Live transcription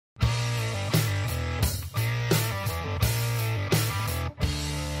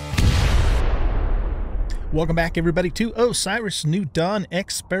Welcome back, everybody, to Osiris New Dawn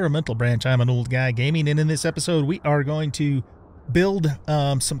Experimental Branch. I'm anoldguygaming, and in this episode, we are going to build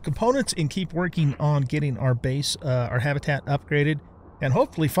some components and keep working on getting our base, our habitat upgraded, and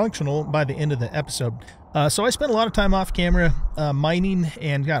hopefully functional by the end of the episode. So I spent a lot of time off camera mining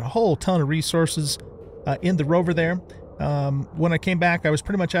and got a whole ton of resources in the rover there. When I came back, I was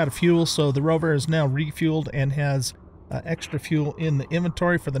pretty much out of fuel, so the rover is now refueled and has extra fuel in the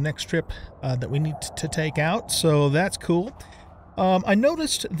inventory for the next trip that we need to take out, so that's cool. I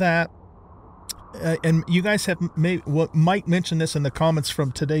noticed that, and you guys have might mention this in the comments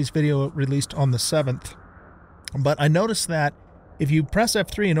from today's video released on the 7th, but I noticed that if you press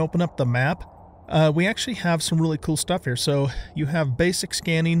F3 and open up the map, we actually have some really cool stuff here. So you have basic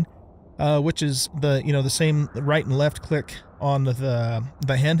scanning, which is the same right and left click on the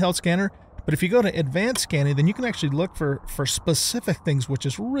handheld scanner. But if you go to advanced scanning, then you can actually look for specific things, which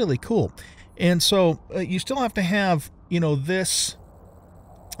is really cool. And so you still have to have, this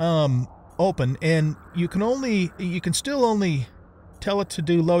open, and you can still only tell it to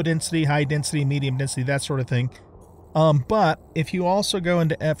do low density, high density, medium density, that sort of thing. But if you also go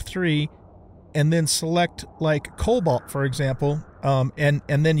into F3 and then select like cobalt, for example, and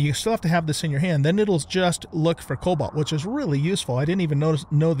then you still have to have this in your hand, then it'll just look for cobalt, which is really useful. I didn't even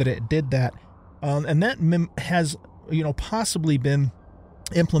know that it did that. And that has, possibly been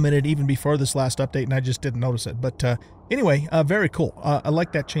implemented even before this last update, and I just didn't notice it. But anyway, very cool. I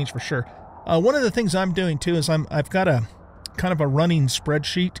like that change for sure. One of the things I'm doing too is I've got a kind of a running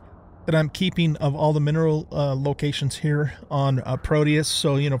spreadsheet that I'm keeping of all the mineral locations here on Proteus.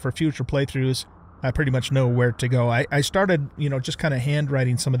 So, for future playthroughs, I pretty much know where to go. I started, just kind of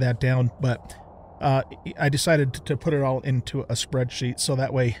handwriting some of that down, but I decided to put it all into a spreadsheet so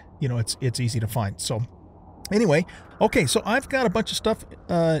that way, it's easy to find. So anyway, okay, so I've got a bunch of stuff,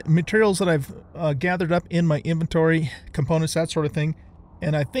 materials that I've gathered up in my inventory, components, that sort of thing,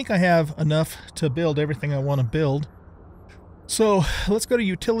 and I think I have enough to build everything I want to build. So let's go to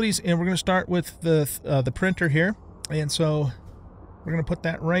utilities, and we're going to start with the printer here. And so we're going to put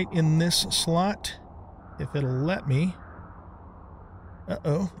that right in this slot, if it'll let me.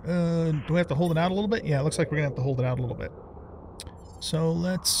 Do we have to hold it out a little bit? Yeah, it looks like we're going to have to hold it out a little bit. So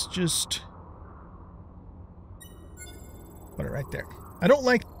let's just put it right there. I don't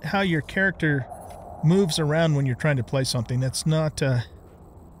like how your character moves around when you're trying to play something. That's not,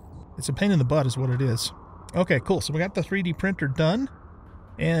 it's a pain in the butt is what it is. Okay, cool. So we got the 3D printer done,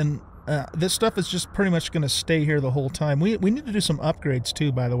 and this stuff is just pretty much going to stay here the whole time. We need to do some upgrades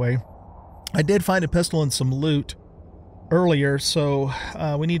too, by the way. I did find a pistol and some loot earlier, so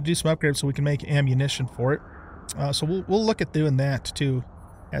we need to do some upgrades so we can make ammunition for it. So we'll look at doing that too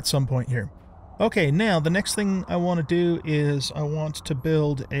at some point here. Okay, now the next thing I want to do is I want to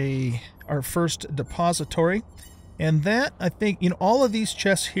build our first depository, and that, I think, all of these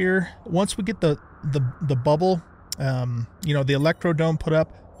chests here, once we get the bubble, the electrodome put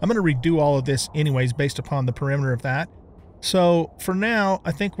up, I'm going to redo all of this anyways based upon the perimeter of that. So for now,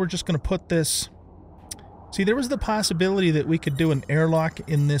 I think we're just going to put this. See, there was the possibility that we could do an airlock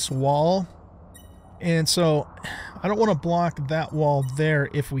in this wall, and so I don't want to block that wall there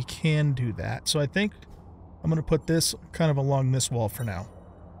if we can do that. So I think I'm going to put this kind of along this wall for now.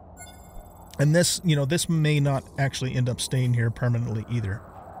 And this, this may not actually end up staying here permanently either.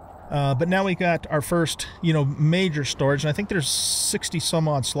 But now we got our first, major storage, and I think there's 60 some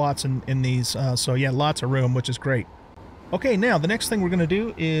odd slots in these, so yeah, lots of room, which is great. Okay, now the next thing we're going to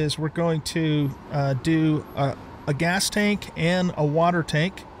do is we're going to do a gas tank and a water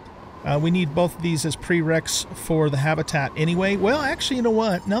tank. We need both of these as prereqs for the habitat anyway. Well, actually, you know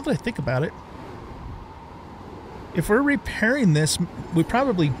what? Now that I think about it, if we're repairing this, we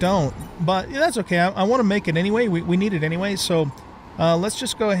probably don't, but that's okay. I want to make it anyway. We need it anyway, so let's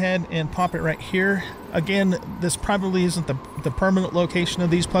just go ahead and pop it right here. Again, this probably isn't the permanent location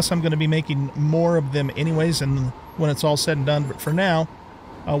of these, plus I'm going to be making more of them anyways, and when it's all said and done. But for now,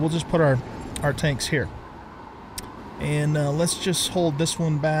 we'll just put our tanks here. And let's just hold this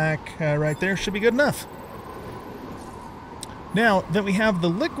one back right there. Should be good enough. Now that we have the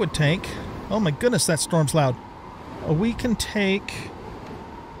liquid tank, oh my goodness, that storm's loud. We can take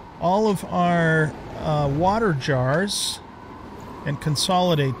all of our water jars and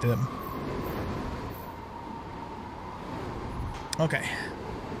consolidate them. Okay.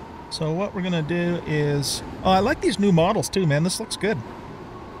 So what we're gonna do is, I like these new models too, man. This looks good.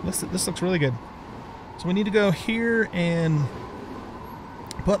 This looks really good. So we need to go here and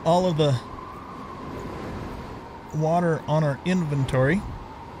put all of the water on our inventory.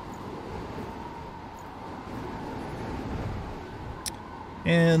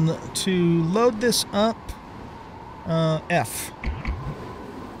 And to load this up, F.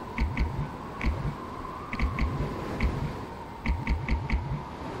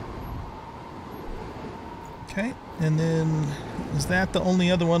 Okay, and then is that the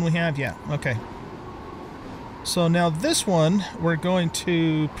only other one we have? Yeah, okay. So now this one, we're going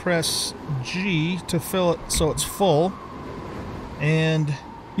to press G to fill it so it's full. And,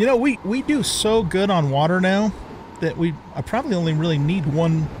 you know, we do so good on water now that I probably only really need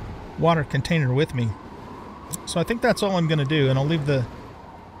one water container with me. So I think that's all I'm going to do, and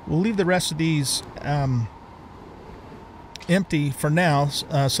we'll leave the rest of these empty for now,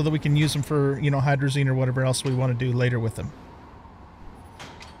 so that we can use them for, you know, hydrazine or whatever else we want to do later with them.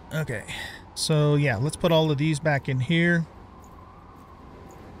 Okay, so yeah, let's put all of these back in here.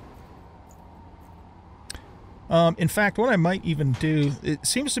 In fact, what I might even do, it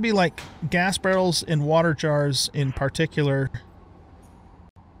seems to be like gas barrels and water jars in particular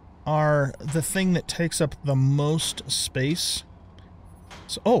are the thing that takes up the most space.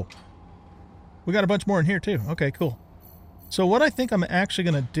 So, oh, we got a bunch more in here too. Okay, cool. So what I think I'm actually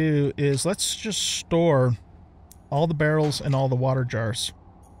going to do is let's just store all the barrels and all the water jars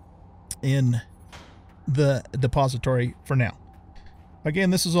in the depository for now. Again,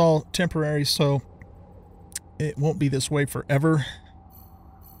 this is all temporary, so it won't be this way forever.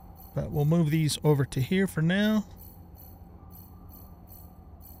 But we'll move these over to here for now.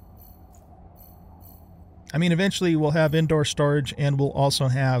 I mean, eventually we'll have indoor storage, and we'll also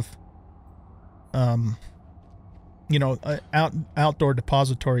have, you know, outdoor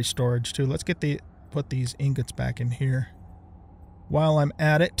depository storage too. Let's put these ingots back in here while I'm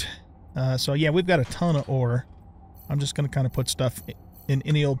at it. So yeah, we've got a ton of ore. I'm just going to kind of put stuff in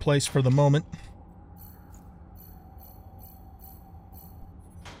any old place for the moment.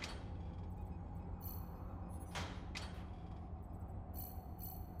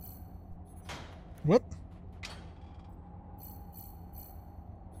 Whoop.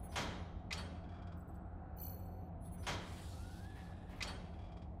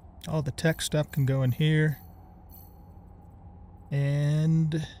 All the tech stuff can go in here.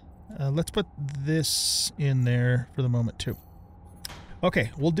 And let's put this in there for the moment too.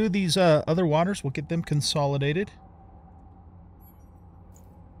 Okay, we'll do these other waters. We'll get them consolidated.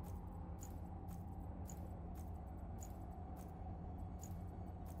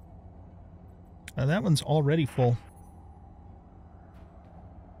 That one's already full.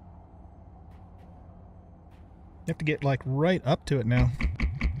 You have to get like right up to it now.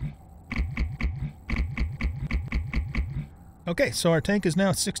 Okay, so our tank is now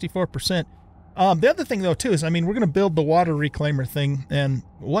at 64%. The other thing though too is, I mean, we're going to build the water reclaimer thing, and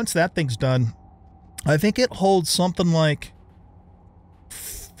once that thing's done, I think it holds something like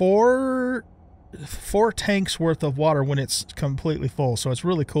four tanks worth of water when it's completely full. So it's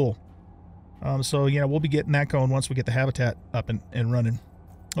really cool. So yeah, we'll be getting that going once we get the habitat up and running.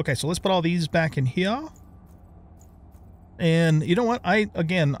 Okay, so let's put all these back in here. And you know what? I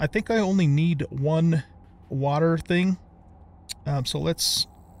think I only need one water thing. So let's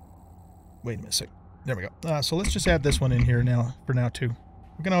wait a minute. There we go. So let's just add this one in here now for now too.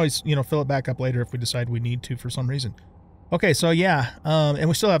 We can always, you know, fill it back up later if we decide we need to for some reason. Okay, so yeah, and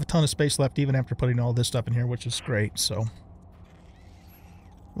we still have a ton of space left even after putting all this stuff in here, which is great. So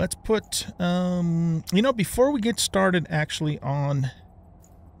let's put, you know, before we get started actually on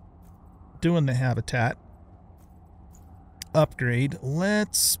doing the habitat upgrade,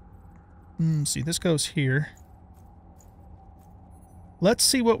 let's see, this goes here. Let's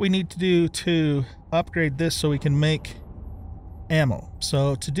see what we need to do to upgrade this so we can make ammo.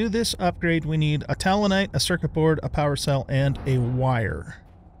 So to do this upgrade, we need a talonite, a circuit board, a power cell, and a wire.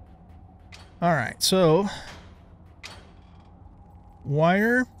 All right, so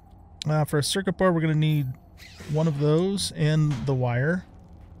wire. For a circuit board, we're going to need one of those and the wire.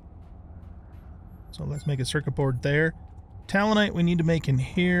 So let's make a circuit board there. Talonite we need to make in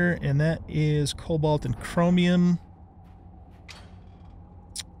here, and that is cobalt and chromium.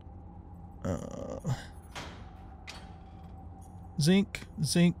 Zinc,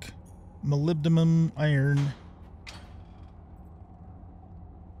 molybdenum, iron.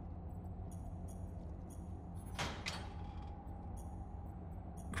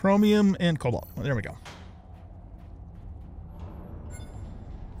 Chromium and cobalt. Well, there we go.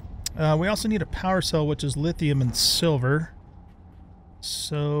 We also need a power cell, which is lithium and silver.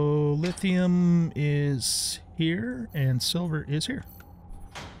 So lithium is here and silver is here.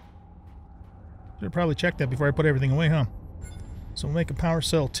 Should have probably checked that before I put everything away, huh? So we'll make a power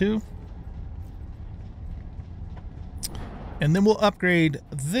cell too. And then we'll upgrade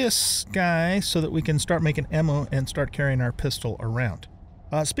this guy so that we can start making ammo and start carrying our pistol around.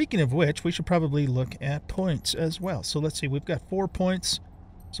 Speaking of which, we should probably look at points as well. So let's see, we've got 4 points.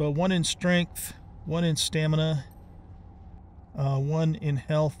 So 1 in strength, 1 in stamina, 1 in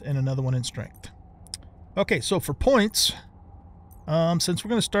health, and another 1 in strength. Okay, so for points, since we're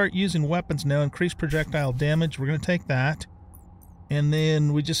going to start using weapons now, increased projectile damage, we're going to take that. And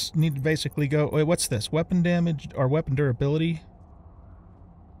then we just need to basically go, wait, what's this? Weapon damage or weapon durability?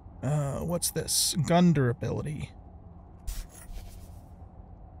 What's this? Gun durability.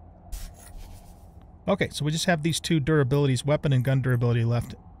 Okay, so we just have these 2 durabilities, weapon and gun durability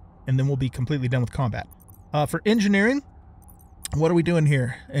left, and then we'll be completely done with combat. For engineering, what are we doing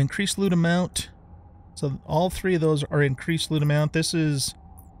here? Increased loot amount. So all 3 of those are increased loot amount. This is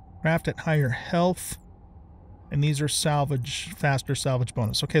craft at higher health, and these are salvage, faster salvage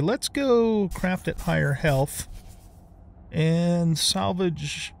bonus. Okay, let's go craft at higher health. And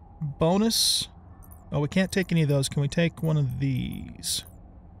salvage bonus. Oh, we can't take any of those. Can we take one of these?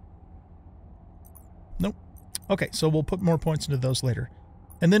 Nope. Okay, so we'll put more points into those later.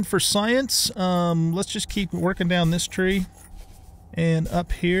 And then for science, let's just keep working down this tree and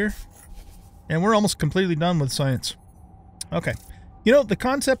up here. And we're almost completely done with science. Okay. You know, the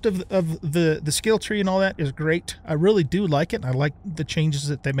concept of the skill tree and all that is great. I really do like it. I like the changes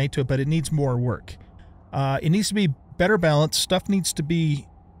that they made to it, but it needs more work. It needs to be better balanced. Stuff needs to be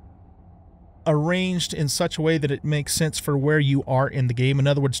arranged in such a way that it makes sense for where you are in the game. In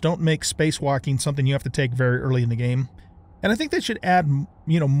other words, don't make spacewalking something you have to take very early in the game. And I think they should add,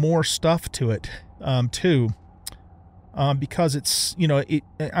 you know, more stuff to it, too. Because it's, you know,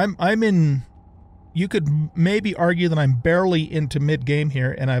 I'm in... You could maybe argue that I'm barely into mid-game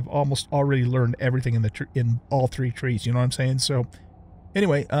here, and I've almost already learned everything in all 3 trees. You know what I'm saying? So,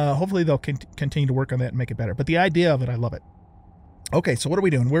 anyway, hopefully they'll continue to work on that and make it better. But the idea of it, I love it. Okay, so what are we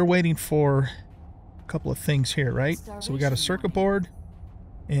doing? We're waiting for a couple of things here, right? So we got a circuit board,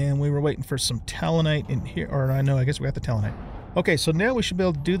 and we were waiting for some talonite in here. Or I guess we got the talonite. Okay, so now we should be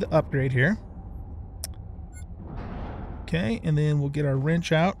able to do the upgrade here. Okay, and then we'll get our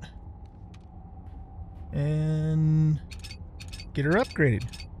wrench out and get her upgraded.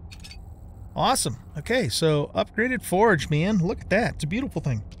 Awesome. Okay, so upgraded forge, man. Look at that. It's a beautiful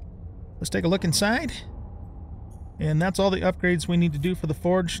thing. Let's take a look inside. And that's all the upgrades we need to do for the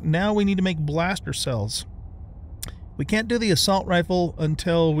forge. Now we need to make blaster cells. We can't do the assault rifle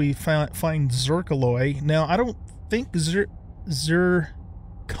until we find zircaloy. Now, I don't think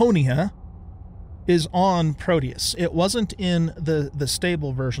zirconia is on Proteus. It wasn't in the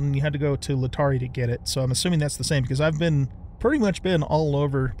stable version. You had to go to Latari to get it. So I'm assuming that's the same, because I've pretty much been all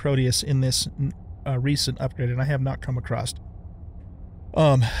over Proteus in this recent upgrade, and I have not come across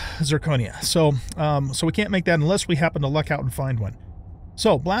zirconia. So we can't make that unless we happen to luck out and find one.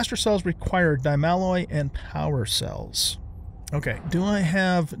 So blaster cells require dimalloy and power cells. Okay, do I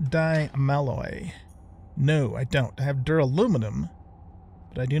have dimalloy? No, I don't. I have duraluminum,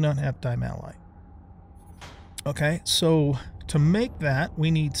 but I do not have dimalloy. Okay, so to make that,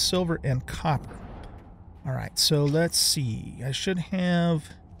 we need silver and copper. All right, so let's see. I should have...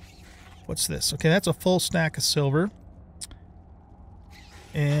 What's this? Okay, that's a full stack of silver.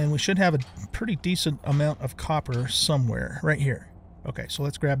 And we should have a pretty decent amount of copper somewhere. Right here. Okay, so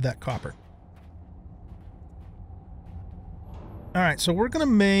let's grab that copper. All right, so we're going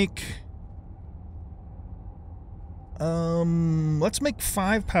to make... let's make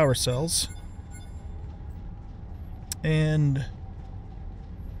 5 power cells. And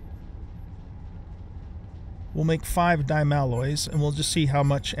we'll make 5 dimalloys, and we'll just see how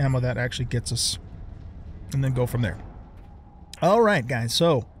much ammo that actually gets us, and then go from there. All right, guys,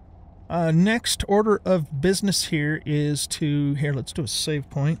 so next order of business here is to, here, let's do a save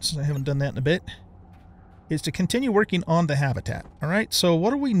point, since I haven't done that in a bit, is to continue working on the habitat. All right, so what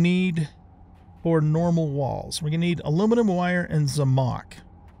do we need for normal walls? We're going to need aluminum wire and zamok.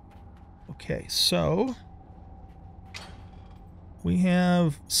 Okay, so... we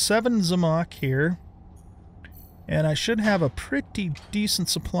have 7 zamok here, and I should have a pretty decent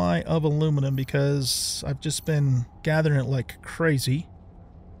supply of aluminum because I've just been gathering it like crazy.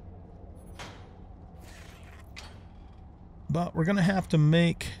 But we're going to have to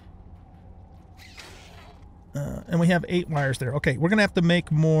make... and we have 8 wires there. Okay, we're going to have to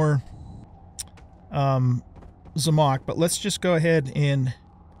make more zamok, but let's just go ahead and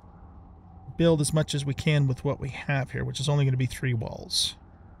build as much as we can with what we have here, which is only going to be 3 walls.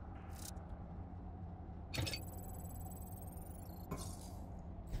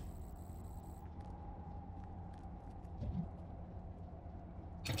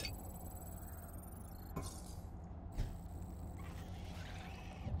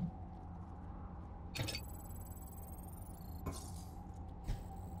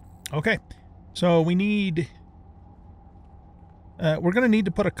 Okay, so we need... we're going to need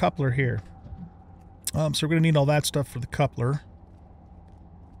to put a coupler here. So we're going to need all that stuff for the coupler.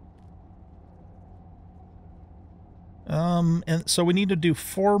 And so we need to do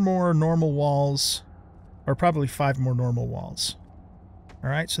 4 more normal walls, or probably 5 more normal walls.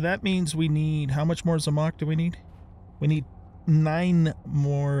 Alright, so that means we need... How much more Zamok do we need? We need 9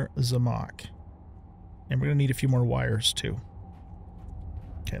 more Zamok. And we're going to need a few more wires, too.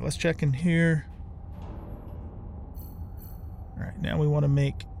 Okay, let's check in here. Alright, now we want to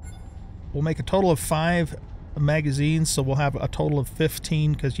make... We'll make a total of 5 magazines, so we'll have a total of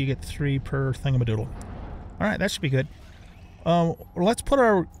 15, because you get 3 per thingamadoodle. Alright, that should be good. Let's put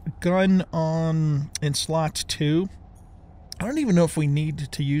our gun on in slot 2. I don't even know if we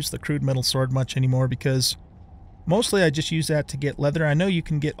need to use the crude metal sword much anymore, because mostly I just use that to get leather. I know you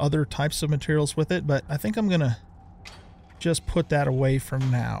can get other types of materials with it, but I think I'm going to just put that away for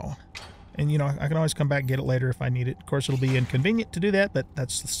now. And, you know, I can always come back and get it later if I need it. Of course, it'll be inconvenient to do that, but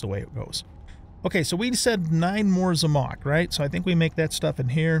that's just the way it goes. Okay, so we said 9 more Zamok, right? So I think we make that stuff in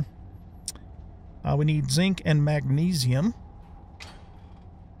here. We need zinc and magnesium.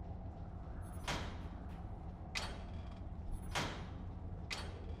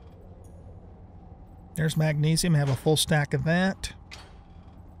 There's magnesium. I have a full stack of that.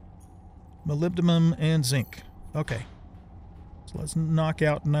 Molybdenum and zinc. Okay. So let's knock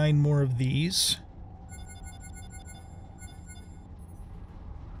out 9 more of these.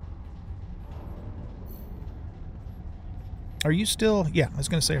 Are you still... Yeah, I was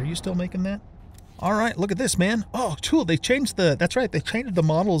going to say, are you still making that? All right, look at this, man. Oh, cool. They changed the... That's right. They changed the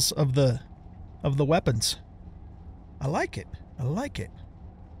models of the weapons. I like it. I like it.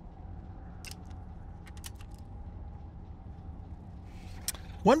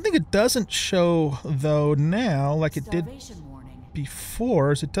 One thing it doesn't show, though, now, like it did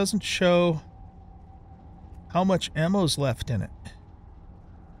before, is it doesn't show how much ammo's left in it.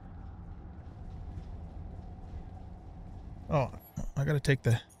 Oh, I gotta take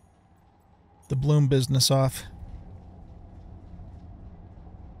the bloom business off.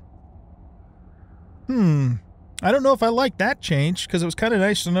 I don't know if I like that change, because it was kind of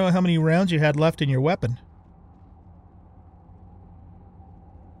nice to know how many rounds you had left in your weapon.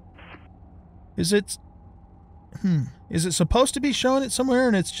 Is it... Is it supposed to be showing it somewhere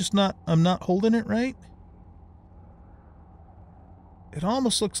and it's just not... I'm not holding it right? It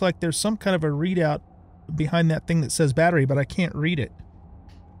almost looks like there's some kind of a readout behind that thing that says battery, but I can't read it.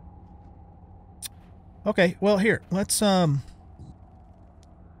 Okay, well here, let's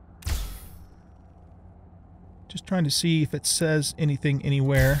just trying to see if it says anything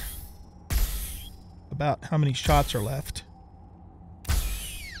anywhere about how many shots are left.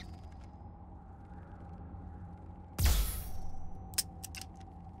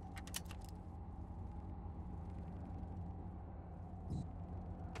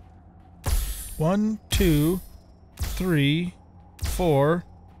 One, 2, 3, 4,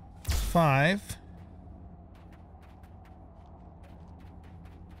 5.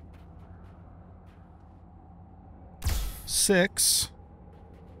 6.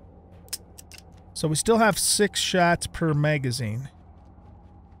 So we still have 6 shots per magazine.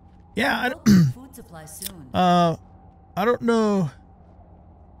 Yeah, I don't, food supply soon. I don't know.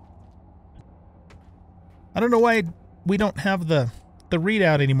 I don't know why we don't have the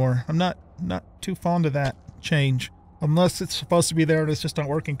readout anymore. I'm not too fond of that change, unless it's supposed to be there and it's just not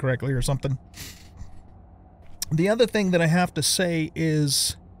working correctly or something. The other thing that I have to say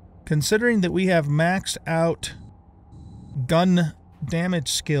is, considering that we have maxed out gun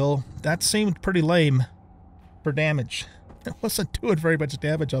damage skill, that seemed pretty lame for damage. It wasn't doing very much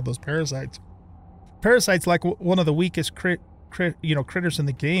damage on those parasites. Parasites, like one of the weakest critters in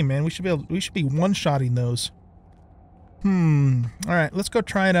the game, man. We should be one-shotting those. All right, let's go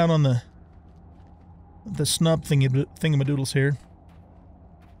try it out on the snub thingamadoodles here.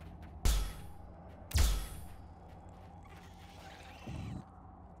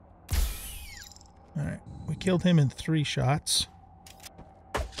 All right, we killed him in 3 shots.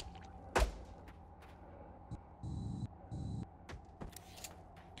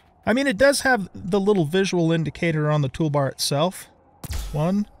 I mean, it does have the little visual indicator on the toolbar itself.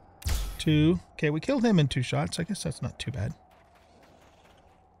 1, 2. Okay, we killed him in 2 shots. I guess that's not too bad.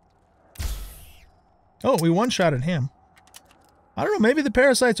 Oh, we one-shotted him. I don't know, maybe the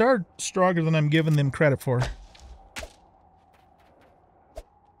parasites are stronger than I'm giving them credit for.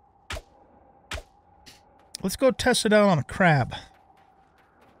 Let's go test it out on a crab.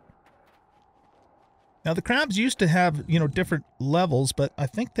 Now, the crabs used to have, you know, different levels, but I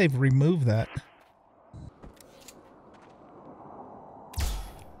think they've removed that.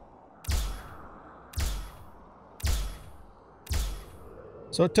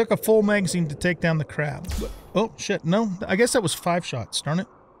 So it took a full magazine to take down the crab. Oh, shit. No, I guess that was 5 shots. Darn it.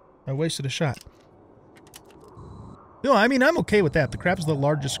 I wasted a shot. No, I mean, I'm okay with that. The crab's the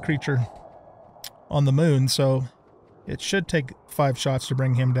largest creature on the moon, so it should take 5 shots to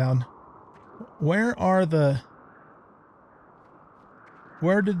bring him down. Where are the...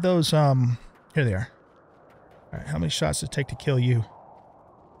 Where did those, Here they are. Alright, how many shots does it take to kill you?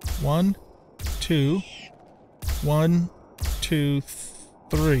 1, 2... 1, 2,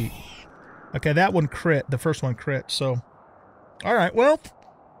 3. Okay, that one crit. The first one crit, so... Alright, well,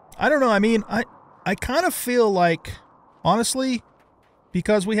 I don't know. I mean, I kind of feel like, honestly,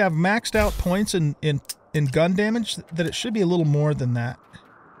 because we have maxed out points in gun damage, that it should be a little more than that.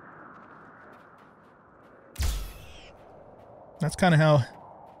 That's kind of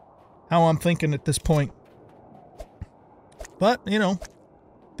how I'm thinking at this point. But, you know,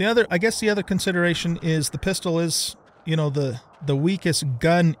 I guess the other consideration is the pistol is, you know, the weakest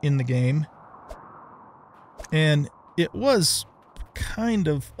gun in the game. And it was kind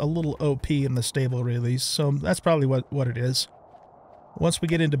of a little OP in the stable release, so that's probably what it is. Once we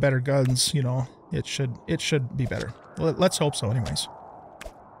get into better guns, you know, it should be better. Well, let's hope so anyways.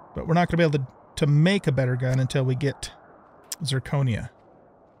 But we're not going to be able to make a better gun until we get Zirconia.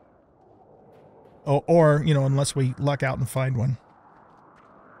 Or, you know, unless we luck out and find one.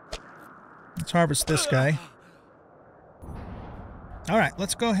 Let's harvest this guy. Alright,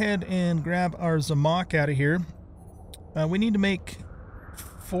 let's go ahead and grab our Zamok out of here. We need to make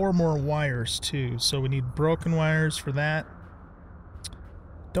 4 more wires, too. So we need broken wires for that.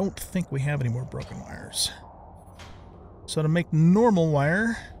 Don't think we have any more broken wires. So to make normal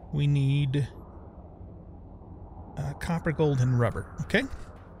wire, we need copper, gold, and rubber. Okay.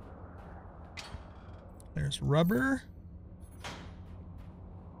 There's rubber.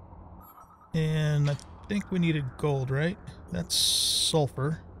 And I think we needed gold, right? That's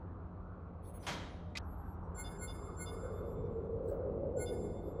sulfur.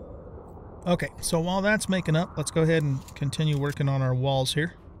 Okay, so while that's making up, let's go ahead and continue working on our walls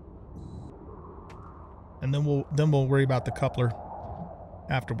here. And then we'll worry about the coupler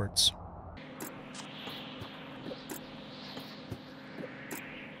afterwards.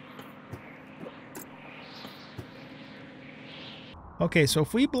 Okay, so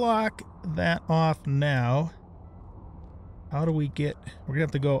if we block that off now, how do we get... We're gonna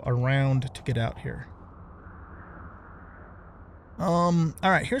have to go around to get out here.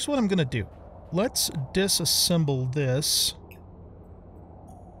 Alright, here's what I'm gonna do. Let's disassemble this.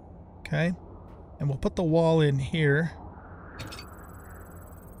 Okay. And we'll put the wall in here.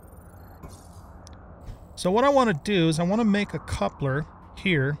 So what I want to do is I want to make a coupler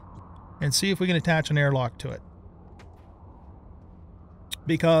here and see if we can attach an airlock to it.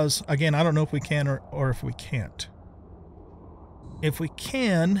 Because, again, I don't know if we can or if we can't. If we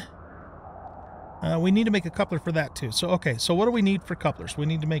can, we need to make a coupler for that too. So, okay, so what do we need for couplers? We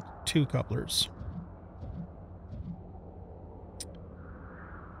need to make 2 couplers.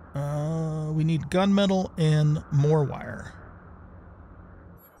 We need gunmetal and more wire.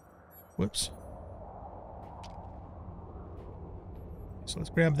 Whoops. So let's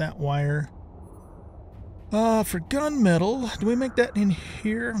grab that wire. For gunmetal, do we make that in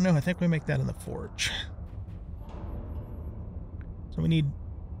here? No, I think we make that in the forge. So we need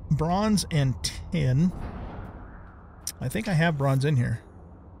bronze and tin. I think I have bronze in here.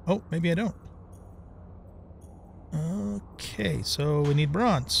 Oh, maybe I don't. Okay, so we need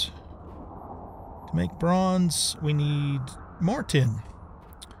bronze. To make bronze, we need more tin.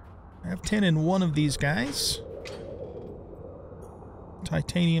 I have tin in one of these guys.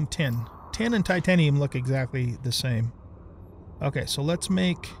 Titanium tin. Tin and titanium look exactly the same. Okay, so let's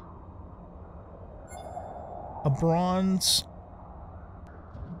make a bronze.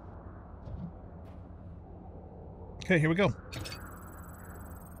 Okay, here we go.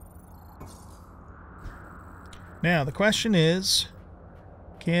 Now, the question is,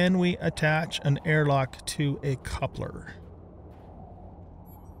 can we attach an airlock to a coupler?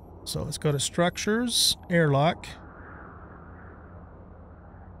 So let's go to Structures, Airlock.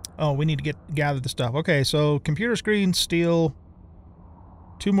 Oh, we need to gather the stuff. Okay, so computer screen, steel,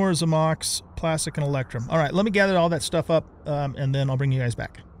 2 more Zamoks, plastic, and electrum. All right, let me gather all that stuff up, and then I'll bring you guys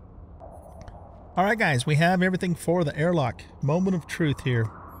back. All right, guys, we have everything for the airlock. Moment of truth here.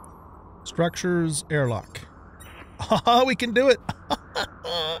 Structures, airlock. Oh, we can do it.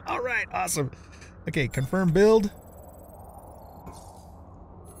 All right, awesome. Okay, confirm build.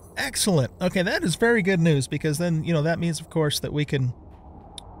 Excellent. Okay, that is very good news because then, you know, that means, of course, that we can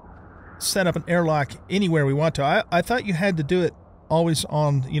set up an airlock anywhere we want to. I thought you had to do it always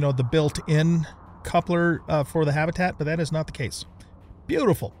on, you know, the built-in coupler for the habitat, but that is not the case.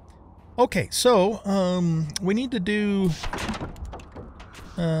 Beautiful. Okay, so we need to do...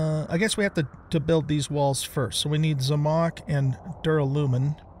 I guess we have to build these walls first. So we need Zamok and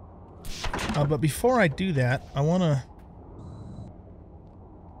Duralumin. But before I do that, I want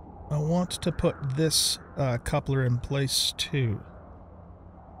to put this coupler in place too.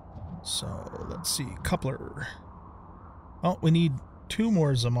 So let's see, coupler. Oh, we need 2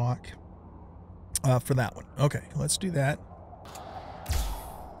 more Zamok for that one. Okay, let's do that.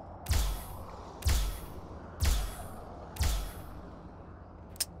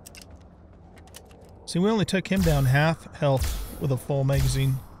 See, we only took him down half health with a full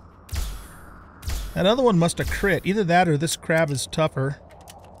magazine. That other one must have crit. Either that or this crab is tougher.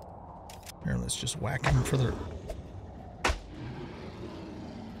 Here, let's just whack him for the...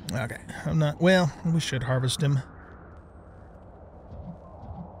 Okay, I'm not... Well, we should harvest him.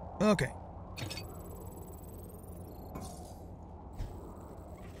 Okay.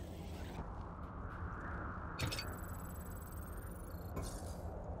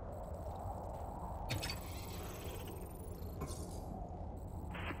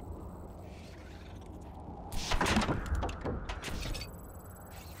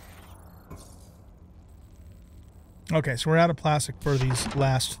 Okay, so we're out of plastic for these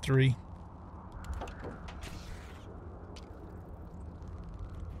last 3.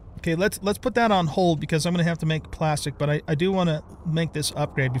 Okay, let's put that on hold because I'm going to have to make plastic, but I do want to make this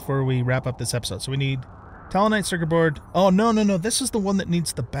upgrade before we wrap up this episode. So we need Talonite circuit board. Oh, no. This is the one that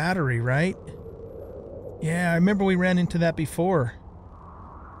needs the battery, right? Yeah, I remember we ran into that before.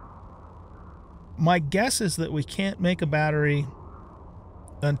 My guess is that we can't make a battery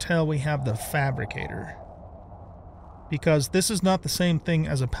until we have the fabricator. Because this is not the same thing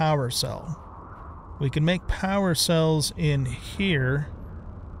as a power cell. We can make power cells in here.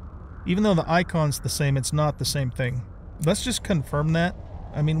 Even though the icon's the same, it's not the same thing. Let's just confirm that.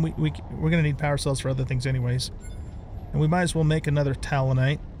 I mean, we're going to need power cells for other things anyways. And we might as well make another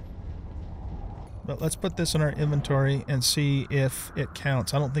Talonite. But let's put this in our inventory and see if it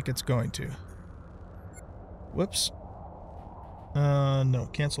counts. I don't think it's going to. Whoops. No,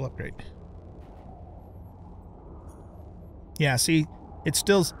 cancel upgrade. Yeah, see,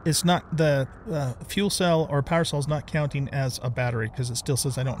 it's not the fuel cell or power cell is not counting as a battery because it still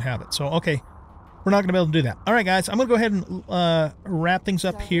says I don't have it. So, okay, we're not going to be able to do that. All right, guys, I'm going to go ahead and wrap things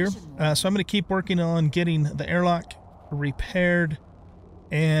up here. So I'm going to keep working on getting the airlock repaired,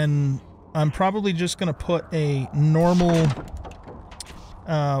 and I'm probably just going to put a normal...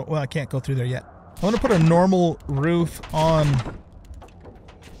 well, I can't go through there yet. I'm going to put a normal roof on...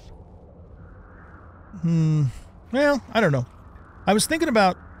 Well, I don't know. I was thinking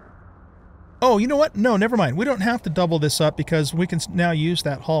about... Oh, you know what? No, never mind. We don't have to double this up because we can now use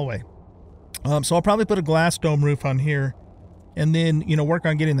that hallway. So I'll probably put a glass dome roof on here and then, you know, work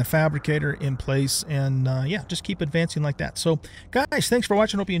on getting the fabricator in place and, yeah, just keep advancing like that. So, guys, thanks for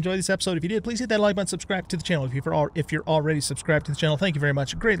watching. Hope you enjoyed this episode. If you did, please hit that like button, subscribe to the channel. If you're already subscribed to the channel, thank you very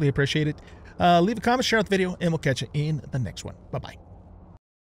much. Greatly appreciate it. Leave a comment, share out the video, and we'll catch you in the next one. Bye-bye.